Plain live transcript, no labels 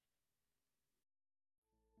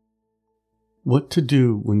What to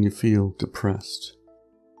do when you feel depressed.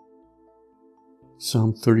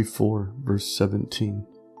 Psalm 34, verse 17.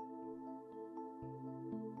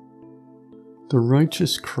 The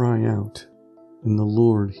righteous cry out, and the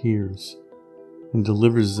Lord hears, and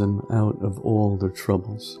delivers them out of all their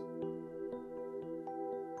troubles.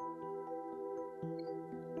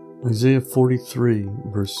 Isaiah 43,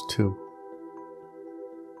 verse 2.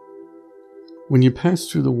 When you pass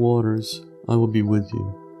through the waters, I will be with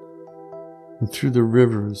you, and through the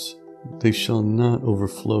rivers, they shall not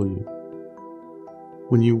overflow you.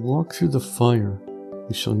 When you walk through the fire,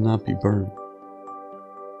 you shall not be burned,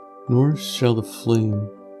 nor shall the flame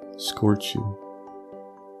scorch you.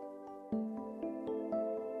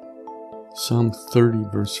 Psalm 30,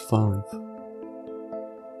 verse 5.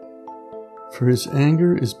 For his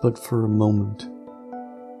anger is but for a moment,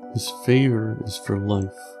 his favor is for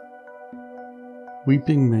life.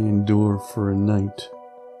 Weeping may endure for a night,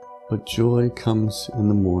 but joy comes in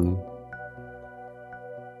the morning.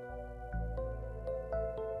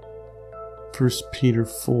 1 Peter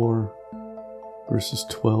 4, verses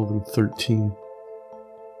 12 and 13.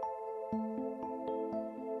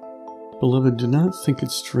 Beloved, do not think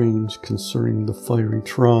it strange concerning the fiery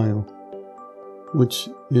trial, which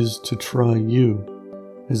is to try you,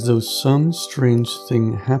 as though some strange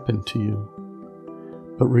thing happened to you.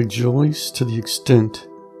 But rejoice to the extent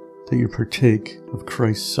that you partake of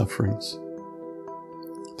Christ's sufferings,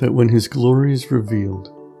 that when his glory is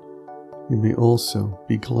revealed, you may also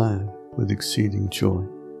be glad with exceeding joy.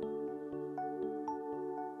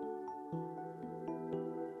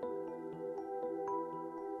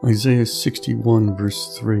 Isaiah 61,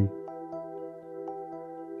 verse 3.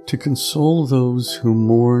 To console those who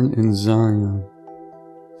mourn in Zion,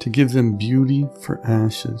 to give them beauty for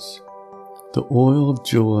ashes, the oil of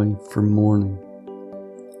joy for mourning,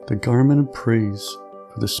 the garment of praise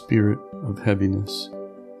for the spirit of heaviness,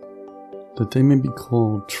 that they may be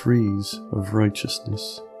called trees of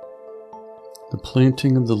righteousness, the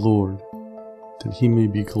planting of the Lord, that he may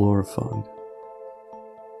be glorified.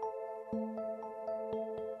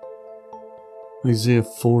 Isaiah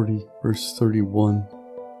 40, verse 31.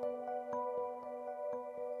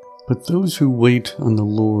 But those who wait on the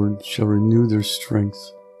Lord shall renew their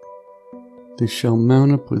strength. They shall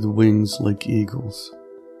mount up with wings like eagles.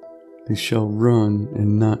 They shall run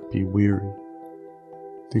and not be weary.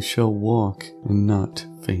 They shall walk and not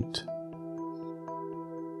faint.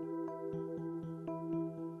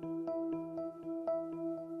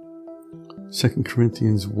 Second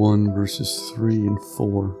Corinthians 1, verses 3 and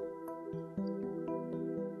 4.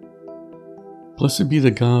 Blessed be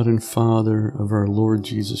the God and Father of our Lord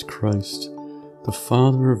Jesus Christ, the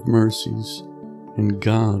Father of mercies and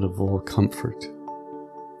God of all comfort,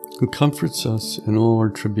 who comforts us in all our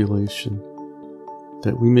tribulation,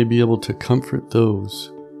 that we may be able to comfort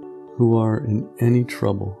those who are in any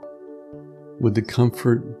trouble with the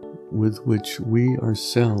comfort with which we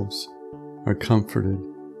ourselves are comforted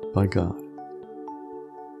by God.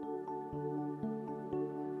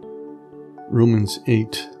 Romans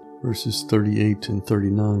 8, verses 38 and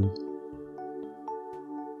 39.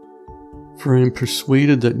 For I am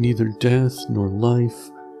persuaded that neither death, nor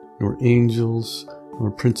life, nor angels,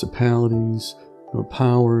 nor principalities, nor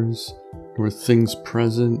powers, nor things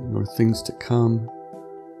present, nor things to come,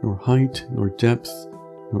 nor height, nor depth,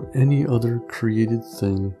 nor any other created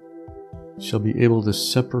thing shall be able to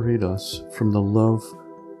separate us from the love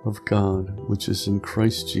of God which is in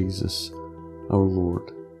Christ Jesus our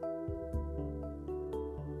Lord.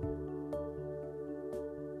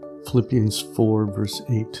 Philippians 4, verse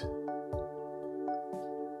 8.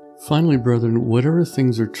 Finally, brethren, whatever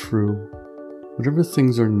things are true, whatever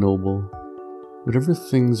things are noble, whatever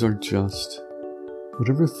things are just,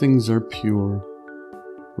 whatever things are pure,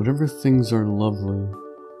 whatever things are lovely,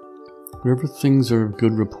 whatever things are of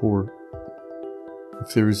good report,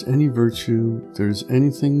 if there is any virtue, if there is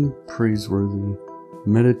anything praiseworthy,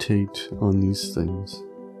 meditate on these things.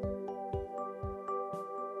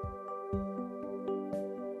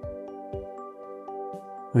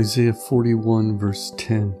 Isaiah 41, verse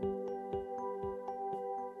 10.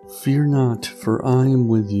 Fear not, for I am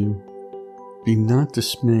with you. Be not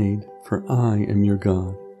dismayed, for I am your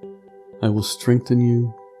God. I will strengthen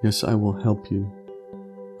you, yes, I will help you.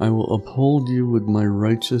 I will uphold you with my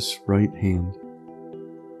righteous right hand.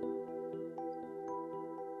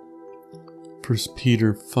 1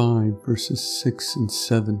 Peter 5, verses 6 and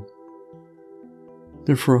 7.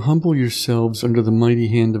 Therefore humble yourselves under the mighty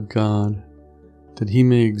hand of God, that he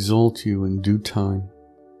may exalt you in due time,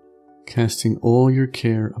 casting all your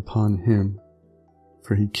care upon him,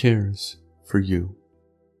 for he cares for you.